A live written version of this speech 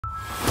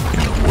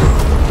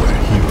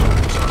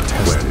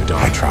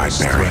I tried,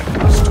 Barry.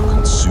 Threatens to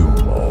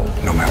consume all.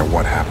 No matter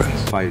what happens.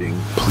 Fighting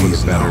Please,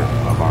 for the better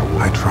of our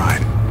world. I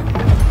tried.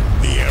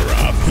 The era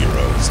of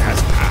heroes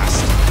has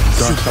passed.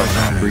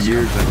 For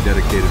years, I've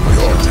dedicated Your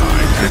myself.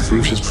 time has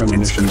Bruce's reached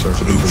premonitions are its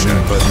to be conclusion.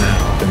 believed, but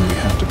now, then we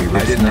have to be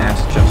ready. I didn't ask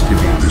just to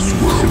be This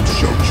world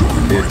shall join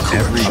my It's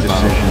every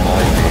collection. decision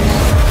I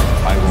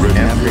made. I will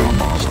Ready never your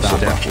marvelous step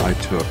battle. I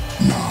took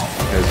Now,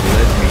 has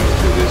led me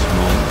to this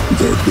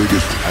moment. their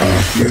biggest I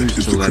asset refuse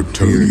is to the let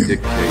fear Kryptonian.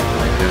 dictate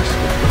my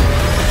destiny.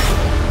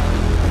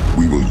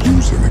 We will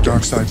use him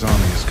against them. Darkseid's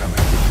army is coming.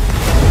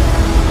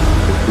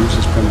 If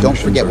Bruce's premonitions Don't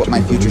forget are what to my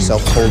be future believed,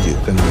 self told you.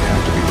 then we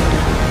have to be ready.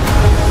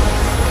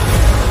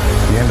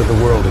 The end of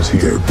the world is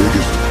here. Their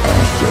biggest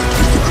asset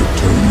is the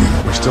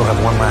Kryptonian. We still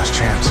have one last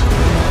chance.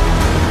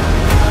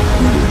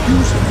 We will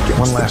use him against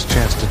One them. last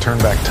chance to turn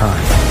back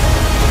time.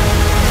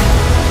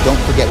 Don't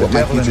forget what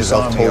my devil and future his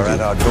self army told are you.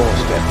 at our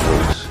doorstep,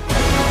 Bruce.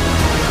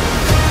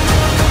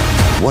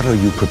 What are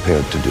you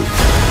prepared to do?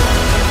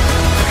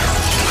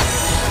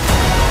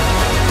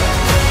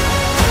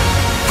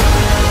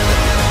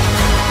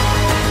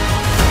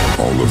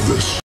 All of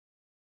this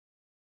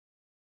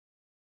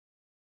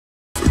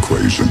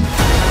equation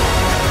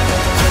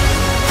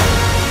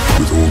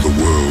with all the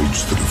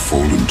worlds that have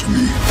fallen to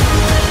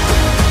me.